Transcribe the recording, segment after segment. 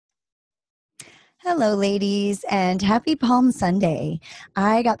Hello, ladies, and happy Palm Sunday.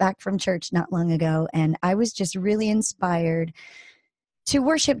 I got back from church not long ago, and I was just really inspired to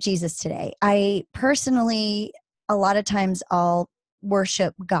worship Jesus today. I personally, a lot of times, I'll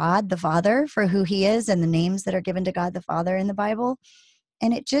worship God the Father for who he is and the names that are given to God the Father in the Bible.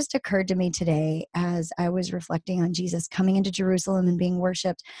 And it just occurred to me today as I was reflecting on Jesus coming into Jerusalem and being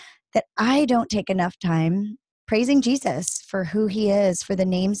worshiped that I don't take enough time praising Jesus for who he is, for the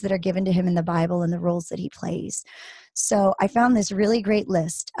names that are given to him in the Bible and the roles that he plays. So I found this really great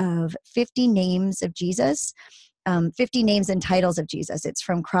list of 50 names of Jesus, 50 names and titles of Jesus. It's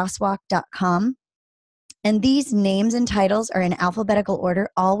from crosswalk.com. And these names and titles are in alphabetical order,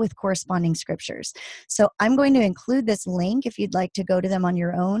 all with corresponding scriptures. So I'm going to include this link if you'd like to go to them on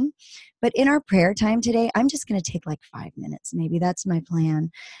your own. But in our prayer time today, I'm just going to take like 5 minutes. Maybe that's my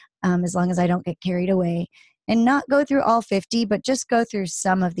plan, as long as I don't get carried away. And not go through all 50, but just go through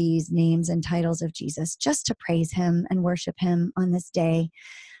some of these names and titles of Jesus just to praise him and worship him on this day.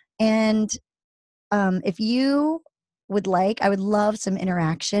 And if you would like, I would love some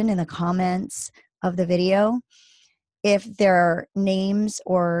interaction in the comments of the video. If there are names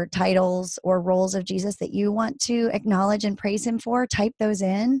or titles or roles of Jesus that you want to acknowledge and praise him for, type those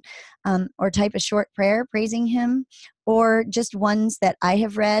in, or type a short prayer praising him, or just ones that I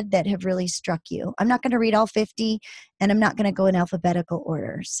have read that have really struck you. I'm not going to read all 50, and I'm not going to go in alphabetical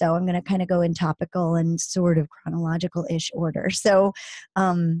order. So I'm going to kind of go in topical and sort of chronological-ish order. So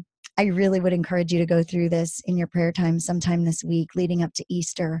I really would encourage you to go through this in your prayer time sometime this week leading up to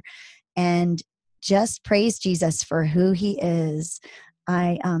Easter and just praise Jesus for who he is.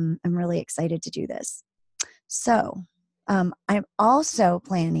 I'm really excited to do this. So I'm also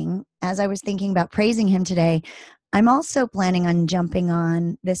planning, as I was thinking about praising him today, I'm also planning on jumping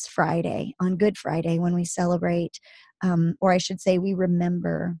on this Friday, on Good Friday, when we celebrate, or I should say we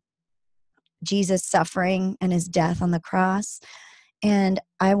remember Jesus' suffering and his death on the cross. And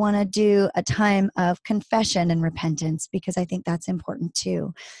I want to do a time of confession and repentance because I think that's important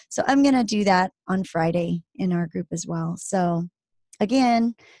too. So I'm going to do that on Friday in our group as well. So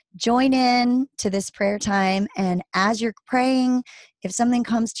again, join in to this prayer time. And as you're praying, if something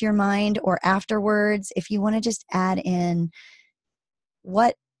comes to your mind or afterwards, if you want to just add in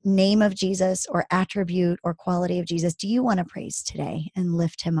what name of Jesus or attribute or quality of Jesus do you want to praise today and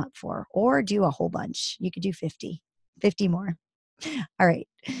lift him up for, or do a whole bunch. You could do 50 more. All right,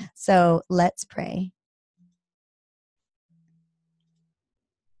 so let's pray.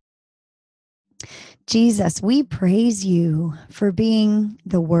 Jesus, we praise you for being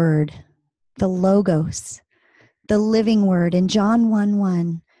the Word, the Logos, the living Word. In John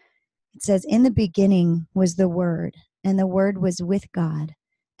 1:1, it says, "In the beginning was the Word, and the Word was with God,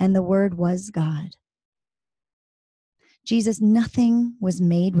 and the Word was God." Jesus, nothing was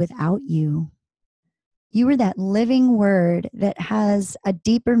made without you. You are that living word that has a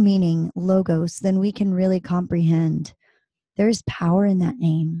deeper meaning, logos, than we can really comprehend. There is power in that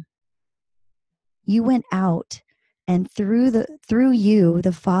name. You went out, and through you,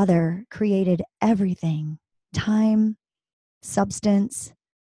 the Father created everything: time, substance,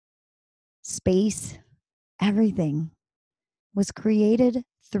 space, everything was created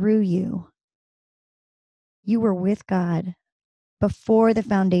through you. You were with God before the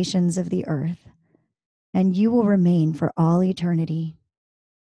foundations of the earth, and you will remain for all eternity.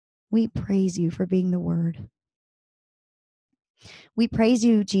 We praise you for being the Word. We praise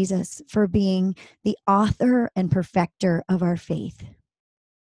you, Jesus, for being the author and perfecter of our faith,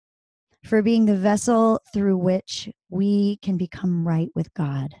 for being the vessel through which we can become right with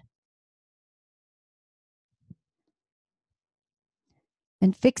God.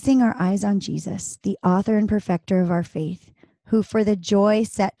 And fixing our eyes on Jesus, the author and perfecter of our faith, who for the joy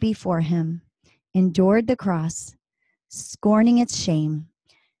set before him endured the cross, scorning its shame,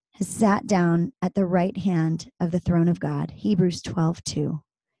 has sat down at the right hand of the throne of God. Hebrews 12:2.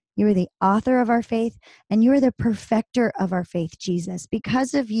 You are the author of our faith, and you are the perfecter of our faith, Jesus.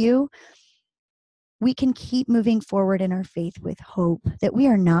 Because of you, we can keep moving forward in our faith with hope that we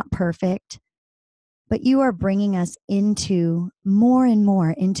are not perfect, but you are bringing us into more and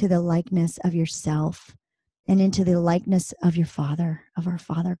more into the likeness of yourself and into the likeness of your Father, of our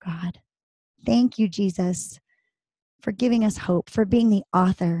Father God. Thank you, Jesus, for giving us hope, for being the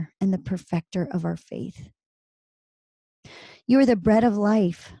author and the perfecter of our faith. You are the bread of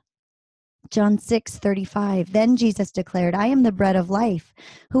life. John 6:35. Then Jesus declared, "I am the bread of life.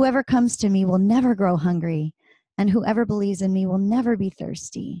 Whoever comes to me will never grow hungry, and whoever believes in me will never be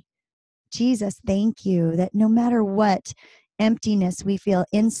thirsty." Jesus, thank you that no matter what emptiness we feel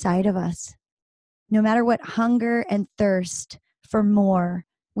inside of us, no matter what hunger and thirst for more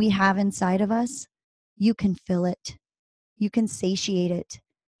we have inside of us, You can fill it. You can satiate it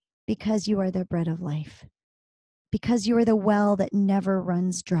because you are the bread of life, because you are the well that never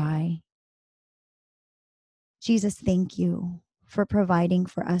runs dry. Jesus, thank you for providing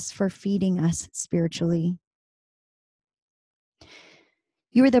for us, for feeding us spiritually.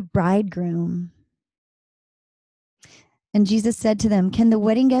 You are the bridegroom. And Jesus said to them, can the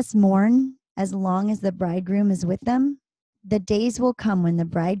wedding guests mourn as long as the bridegroom is with them? The days will come when the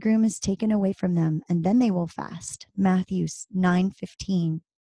bridegroom is taken away from them, and then they will fast. Matthew 9:15.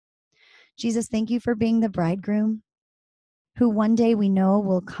 Jesus, thank you for being the bridegroom who one day we know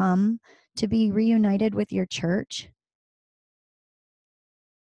will come to be reunited with your church.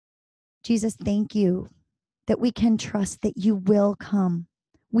 Jesus, thank you that we can trust that you will come.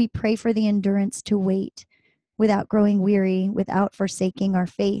 We pray for the endurance to wait without growing weary, without forsaking our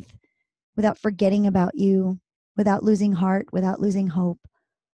faith, without forgetting about you, without losing heart, without losing hope.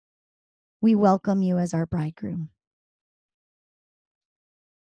 We welcome you as our bridegroom.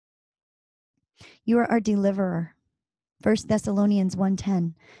 You are our deliverer. 1 Thessalonians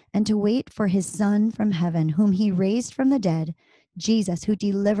 1:10, and to wait for his Son from heaven, whom he raised from the dead, Jesus, who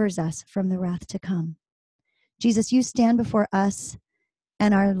delivers us from the wrath to come. Jesus, you stand before us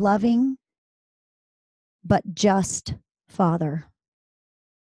and our loving but just Father.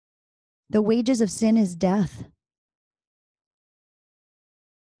 The wages of sin is death.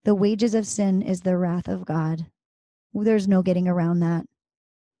 The wages of sin is the wrath of God. There's no getting around that.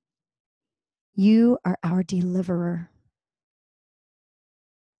 You are our deliverer.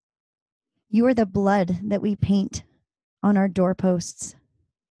 You are the blood that we paint on our doorposts,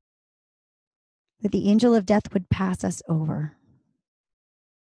 that the angel of death would pass us over.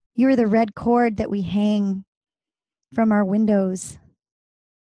 You are the red cord that we hang from our windows,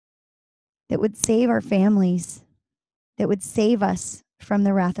 that would save our families, that would save us from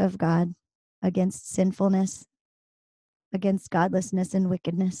the wrath of God against sinfulness, against godlessness and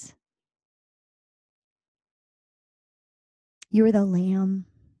wickedness. You are the Lamb.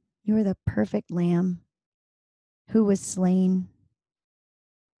 You are the perfect Lamb who was slain.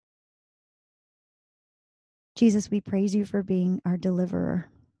 Jesus, we praise you for being our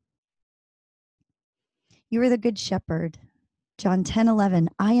deliverer. You are the good shepherd. John 10:11,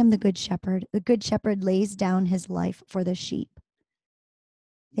 I am the good shepherd. The good shepherd lays down his life for the sheep.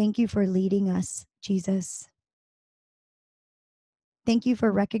 Thank you for leading us, Jesus. Thank you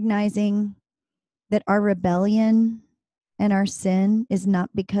for recognizing that our rebellion and our sin is not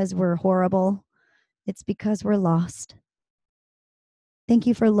because we're horrible. It's because we're lost. Thank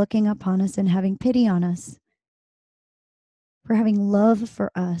you for looking upon us and having pity on us, for having love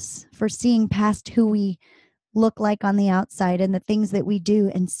for us, for seeing past who we look like on the outside and the things that we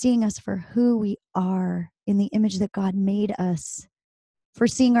do and seeing us for who we are in the image that God made us, for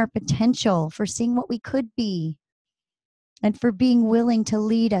seeing our potential, for seeing what we could be, and for being willing to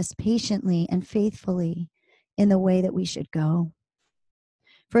lead us patiently and faithfully in the way that we should go,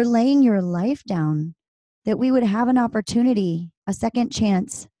 for laying your life down that we would have an opportunity, a second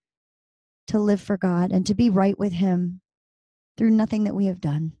chance to live for God and to be right with him through nothing that we have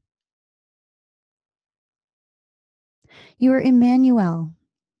done. You are Emmanuel.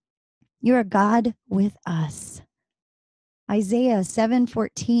 You are God with us. Isaiah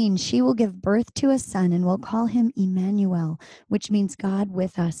 7:14, she will give birth to a son and will call him Emmanuel, which means God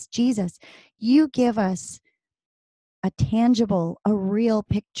with us. Jesus, you give us a tangible, a real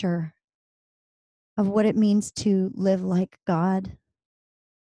picture of what it means to live like God.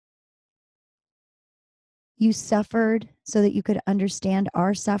 You suffered so that you could understand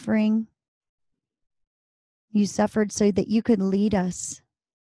our suffering. You suffered so that you could lead us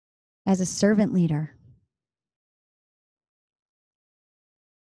as a servant leader.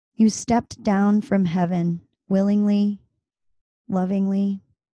 You stepped down from heaven willingly, lovingly,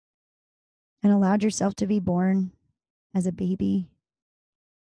 and allowed yourself to be born as a baby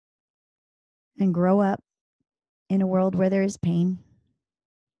and grow up in a world where there is pain,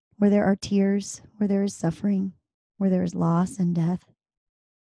 where there are tears, where there is suffering, where there is loss and death,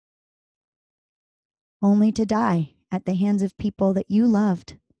 only to die at the hands of people that you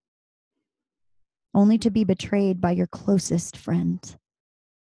loved, only to be betrayed by your closest friends,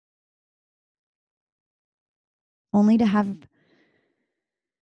 only to have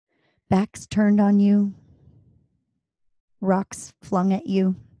backs turned on you, rocks flung at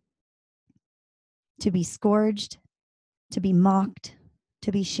you, to be scourged, to be mocked,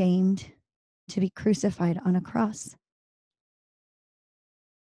 to be shamed, to be crucified on a cross.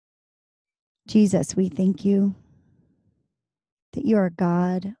 Jesus, we thank you that you are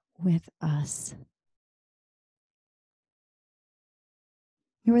God with us.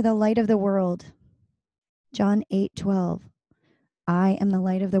 You are the light of the world. John 8:12. I am the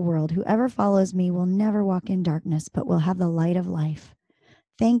light of the world. Whoever follows me will never walk in darkness, but will have the light of life.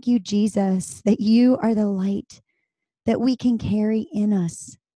 Thank you, Jesus, that you are the light that we can carry in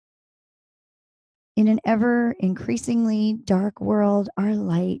us. In an ever increasingly dark world, our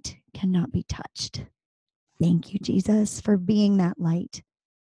light cannot be touched. Thank you, Jesus, for being that light,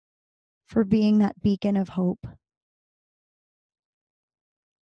 for being that beacon of hope.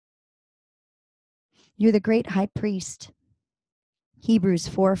 You're the great high priest. Hebrews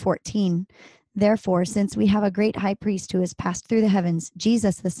 4:14. Therefore, since we have a great high priest who has passed through the heavens,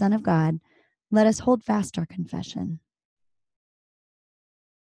 Jesus, the Son of God, let us hold fast our confession.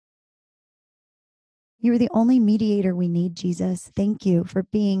 You are the only mediator we need, Jesus. Thank you for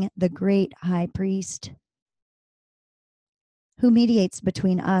being the great high priest who mediates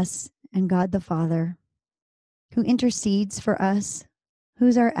between us and God the Father, who intercedes for us,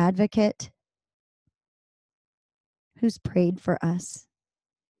 who's our advocate, who's prayed for us.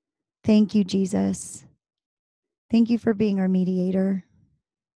 Thank you, Jesus. Thank you for being our mediator.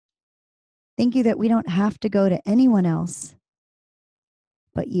 Thank you that we don't have to go to anyone else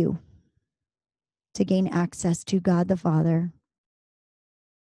but you to gain access to God the Father.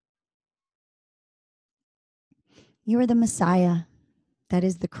 You are the Messiah, that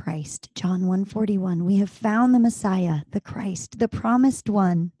is the Christ. John 1:41. We have found the Messiah, the Christ, the promised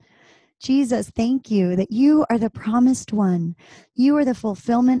one. Jesus, thank you that you are the promised one. You are the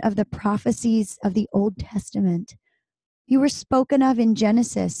fulfillment of the prophecies of the Old Testament. You were spoken of in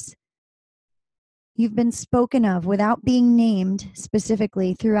Genesis. You've been spoken of without being named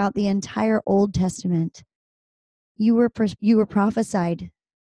specifically throughout the entire Old Testament. You were prophesied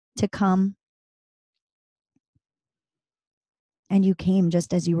to come, and you came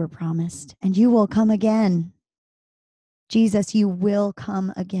just as you were promised, and you will come again. Jesus, you will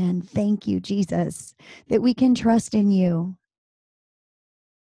come again. Thank you, Jesus, that we can trust in you,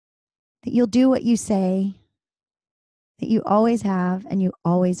 that you'll do what you say, that you always have and you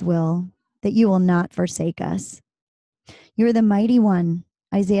always will, that you will not forsake us. You're the mighty one,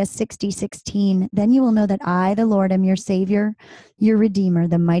 Isaiah 60:16. Then you will know that I, the Lord, am your Savior, your Redeemer,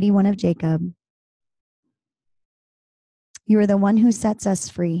 the mighty one of Jacob. You are the one who sets us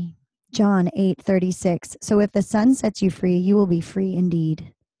free. John 8:36. So if the Son sets you free, you will be free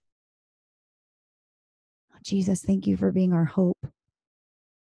indeed. Jesus, thank you for being our hope,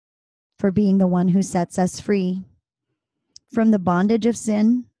 for being the one who sets us free from the bondage of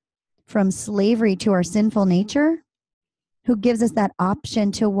sin, from slavery to our sinful nature, who gives us that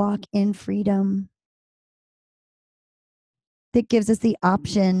option to walk in freedom, that gives us the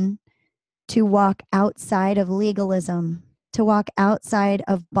option to walk outside of legalism, to walk outside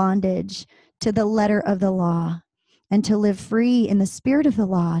of bondage to the letter of the law, and to live free in the spirit of the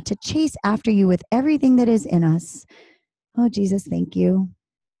law, to chase after you with everything that is in us. Oh, Jesus, thank you.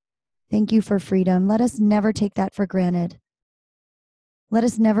 Thank you for freedom. Let us never take that for granted. Let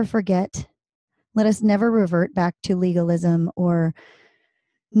us never forget. Let us never revert back to legalism or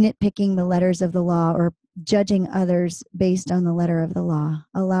nitpicking the letters of the law or judging others based on the letter of the law.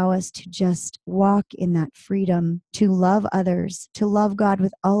 Allow us to just walk in that freedom, to love others, to love God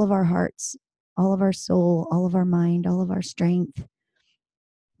with all of our hearts, all of our soul, all of our mind, all of our strength,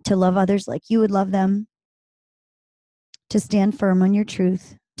 to love others like you would love them, to stand firm on your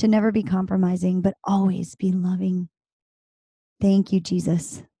truth, to never be compromising, but always be loving. Thank you,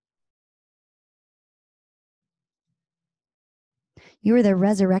 Jesus. You are the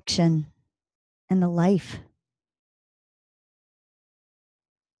resurrection and the life.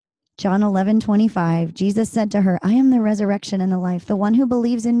 John 11:25, Jesus said to her, I am the resurrection and the life. The one who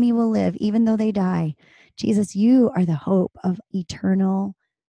believes in me will live, even though they die. Jesus, you are the hope of eternal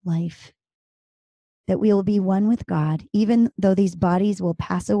life, that we will be one with God, even though these bodies will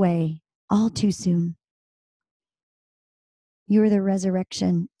pass away all too soon. You are the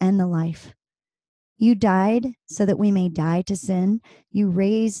resurrection and the life. You died so that we may die to sin. You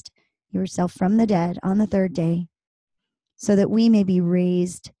raised yourself from the dead on the third day so that we may be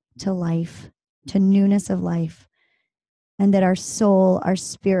raised to life, to newness of life, and that our soul, our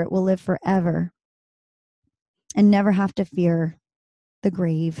spirit will live forever and never have to fear the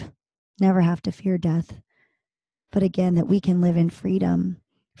grave, never have to fear death. But again, that we can live in freedom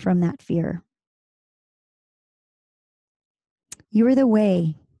from that fear. You are the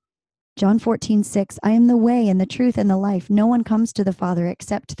way. John 14:6, I am the way and the truth and the life. No one comes to the Father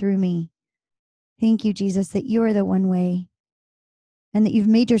except through me. Thank you, Jesus, that you are the one way and that you've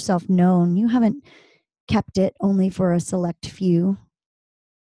made yourself known. You haven't kept it only for a select few.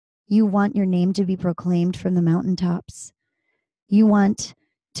 You want your name to be proclaimed from the mountaintops. You want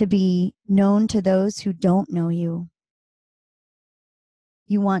to be known to those who don't know you.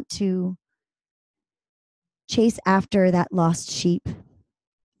 You want to chase after that lost sheep,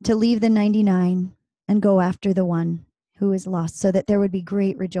 to leave the 99 and go after the one who is lost, so that there would be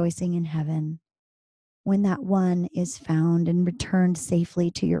great rejoicing in heaven when that one is found and returned safely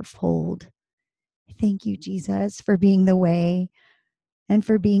to your fold. Thank you, Jesus, for being the way and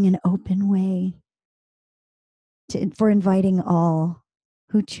for being an open way, for inviting all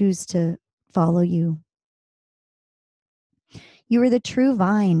who choose to follow you. You are the true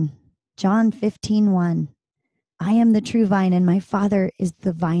vine. John 15:1. I am the true vine, and my Father is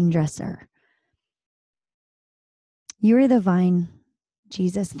the vine dresser. You are the vine,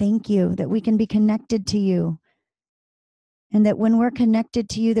 Jesus. Thank you that we can be connected to you, and that when we're connected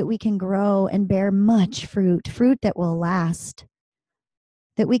to you, that we can grow and bear much fruit, fruit that will last,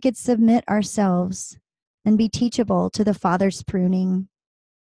 that we could submit ourselves and be teachable to the Father's pruning,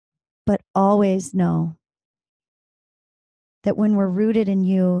 but always know that when we're rooted in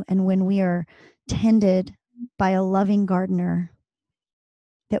you and when we are tended by a loving gardener,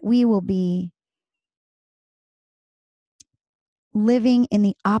 that we will be living in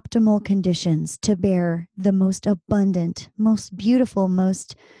the optimal conditions to bear the most abundant, most beautiful,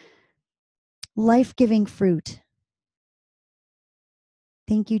 most life-giving fruit.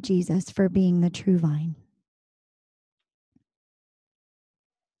 Thank you, Jesus, for being the true vine.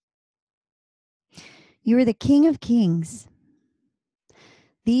 You are the King of Kings.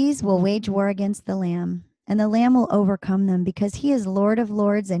 These will wage war against the Lamb, and the Lamb will overcome them, because he is Lord of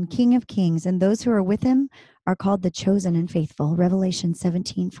lords and King of kings, and those who are with him are called the chosen and faithful. Revelation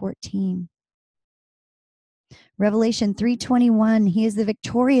 17:14. Revelation 3:21, he is the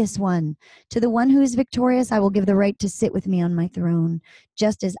victorious one. To the one who is victorious, I will give the right to sit with me on my throne,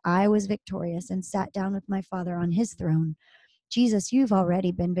 just as I was victorious and sat down with my Father on his throne. Jesus, you've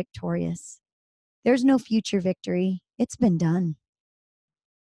already been victorious. There's no future victory. It's been done.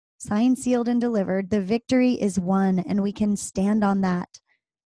 Signed, sealed, and delivered. The victory is won, and we can stand on that.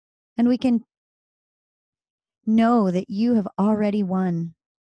 And we can know that you have already won.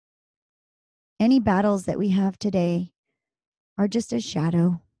 Any battles that we have today are just a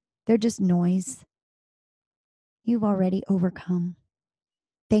shadow. They're just noise. You've already overcome.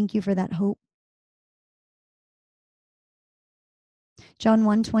 Thank you for that hope. John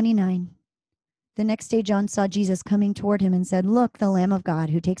 1:29. The next day John saw Jesus coming toward him and said, "Look, the Lamb of God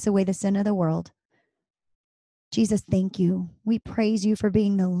who takes away the sin of the world." Jesus, thank you. We praise you for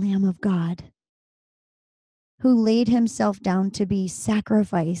being the Lamb of God who laid himself down to be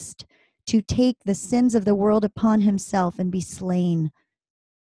sacrificed, to take the sins of the world upon himself and be slain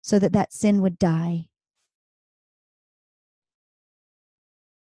so that that sin would die.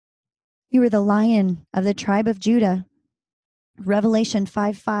 You are the Lion of the tribe of Judah. Revelation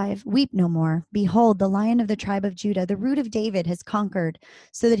 5:5, weep no more. Behold, the Lion of the tribe of Judah, the root of David, has conquered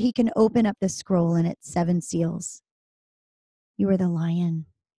so that he can open up the scroll and its 7 seals. You are the Lion.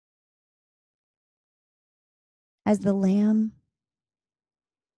 As the Lamb,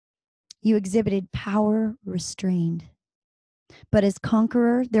 you exhibited power restrained. But as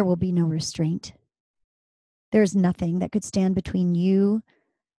conqueror, there will be no restraint. There's nothing that could stand between you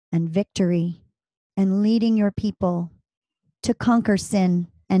and victory and leading your people to conquer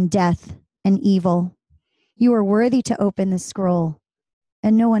sin and death and evil. You are worthy to open the scroll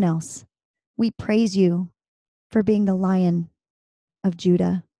and no one else. We praise you for being the Lion of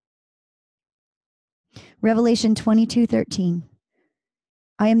Judah. Revelation 22:13.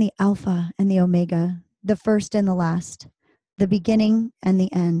 I am the Alpha and the Omega, the first and the last, the beginning and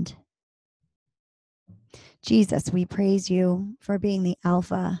the end. Jesus, we praise you for being the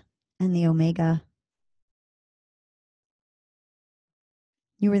Alpha and the Omega.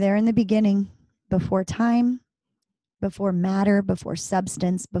 You were there in the beginning, before time, before matter, before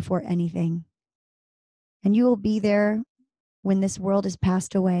substance, before anything. And you will be there when this world has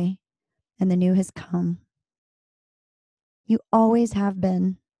passed away and the new has come. You always have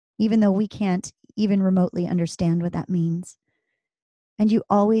been, even though we can't even remotely understand what that means. And you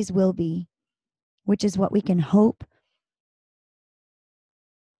always will be, which is what we can hope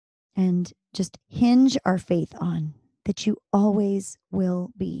and just hinge our faith on, that you always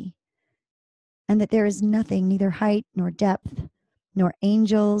will be. And that there is nothing, neither height nor depth, nor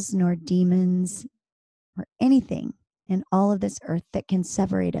angels, nor demons, or anything in all of this earth that can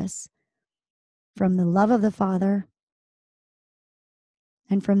separate us from the love of the Father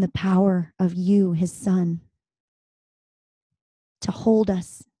and from the power of you, his Son, to hold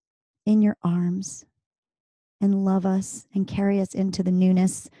us in your arms and love us and carry us into the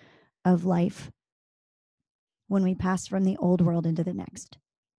newness of life when we pass from the old world into the next.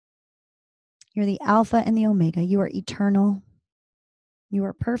 You're the Alpha and the Omega. You are eternal. You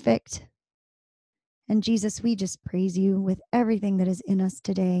are perfect. And Jesus, we just praise you with everything that is in us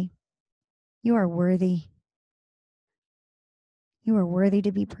today. You are worthy. You are worthy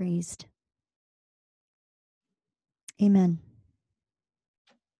to be praised. Amen.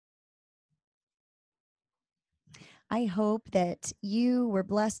 I hope that you were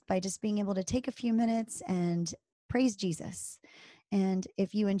blessed by just being able to take a few minutes and praise Jesus. And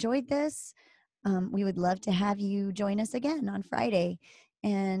if you enjoyed this, we would love to have you join us again on Friday.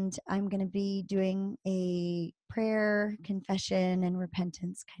 And I'm going to be doing a prayer, confession, and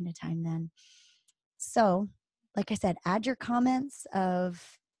repentance kind of time then. So, like I said, add your comments of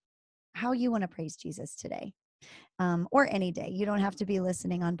how you want to praise Jesus today. Or any day. You don't have to be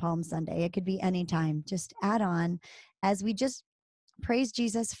listening on Palm Sunday. It could be any time. Just add on as we just praise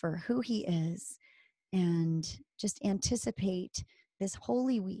Jesus for who he is and just anticipate this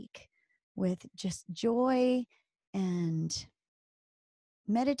holy week with just joy and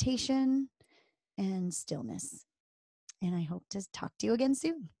meditation and stillness. And I hope to talk to you again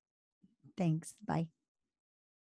soon. Thanks. Bye.